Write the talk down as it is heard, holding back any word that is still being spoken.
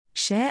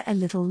share a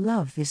little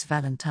love this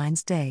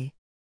Valentine's Day.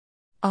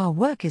 Our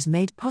work is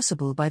made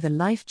possible by the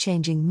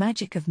life-changing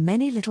magic of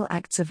many little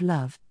acts of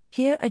love.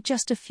 Here are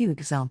just a few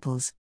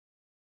examples.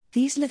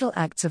 These little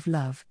acts of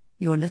love,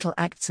 your little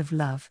acts of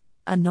love,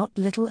 are not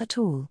little at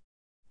all.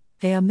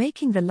 They are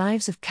making the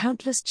lives of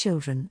countless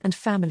children and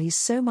families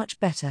so much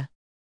better.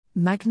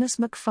 Magnus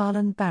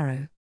MacFarlane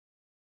Barrow.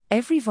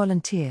 Every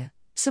volunteer,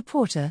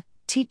 supporter,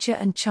 teacher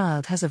and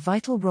child has a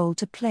vital role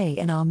to play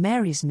in our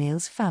Mary's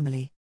Meals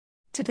family.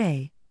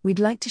 Today, we'd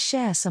like to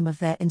share some of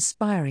their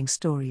inspiring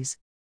stories.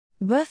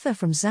 Bertha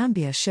from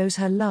Zambia shows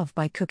her love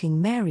by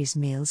cooking Mary's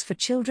Meals for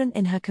children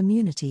in her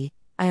community.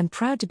 I am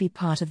proud to be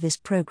part of this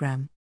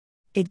program.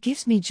 It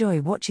gives me joy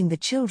watching the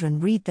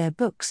children read their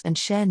books and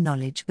share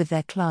knowledge with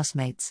their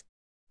classmates.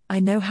 I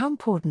know how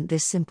important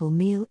this simple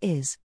meal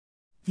is.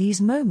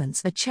 These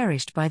moments are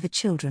cherished by the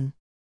children.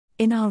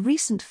 In our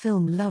recent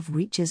film Love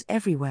Reaches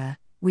Everywhere,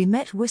 we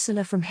met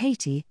Whistler from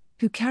Haiti,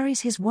 who carries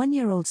his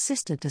 1-year-old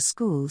sister to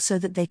school so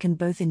that they can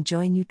both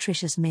enjoy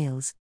nutritious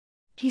meals.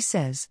 He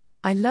says,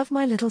 "I love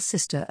my little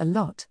sister a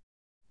lot.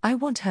 I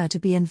want her to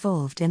be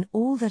involved in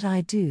all that I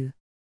do.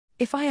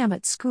 If I am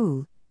at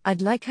school, I'd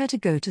like her to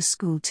go to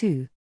school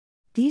too."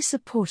 These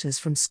supporters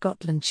from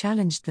Scotland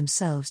challenged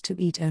themselves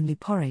to eat only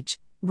porridge,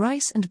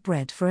 rice and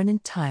bread for an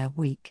entire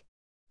week.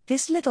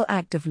 This little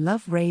act of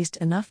love raised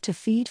enough to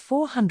feed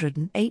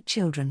 408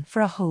 children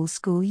for a whole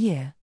school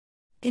year.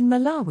 In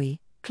Malawi,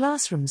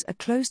 classrooms are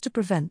closed to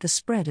prevent the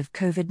spread of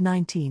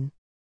COVID-19.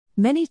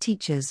 Many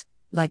teachers,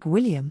 like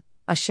William,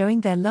 are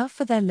showing their love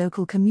for their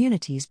local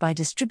communities by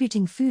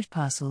distributing food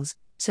parcels,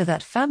 so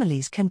that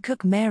families can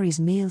cook Mary's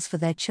Meals for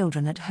their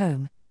children at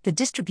home. The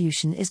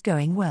distribution is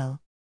going well.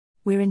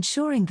 We're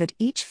ensuring that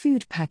each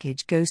food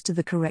package goes to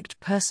the correct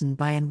person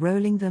by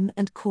enrolling them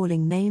and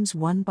calling names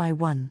one by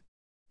one.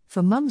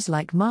 For mums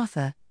like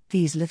Martha,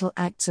 these little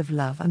acts of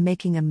love are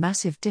making a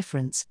massive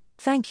difference.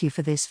 Thank you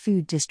for this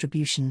food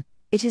distribution.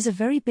 It is a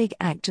very big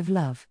act of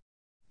love.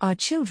 Our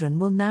children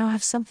will now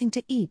have something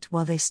to eat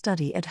while they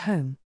study at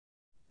home.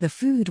 The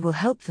food will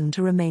help them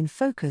to remain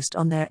focused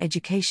on their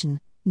education,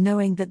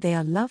 knowing that they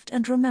are loved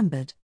and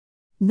remembered.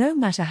 No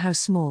matter how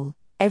small,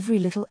 every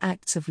little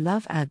acts of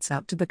love adds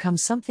up to become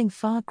something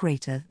far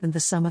greater than the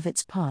sum of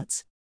its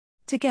parts.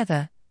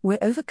 Together,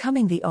 we're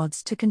overcoming the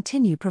odds to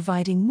continue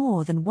providing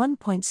more than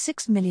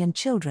 1.6 million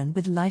children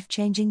with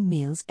life-changing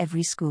meals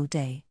every school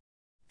day.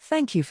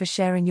 Thank you for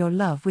sharing your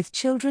love with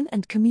children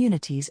and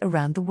communities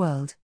around the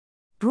world.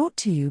 Brought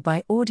to you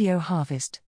by Audio Harvest.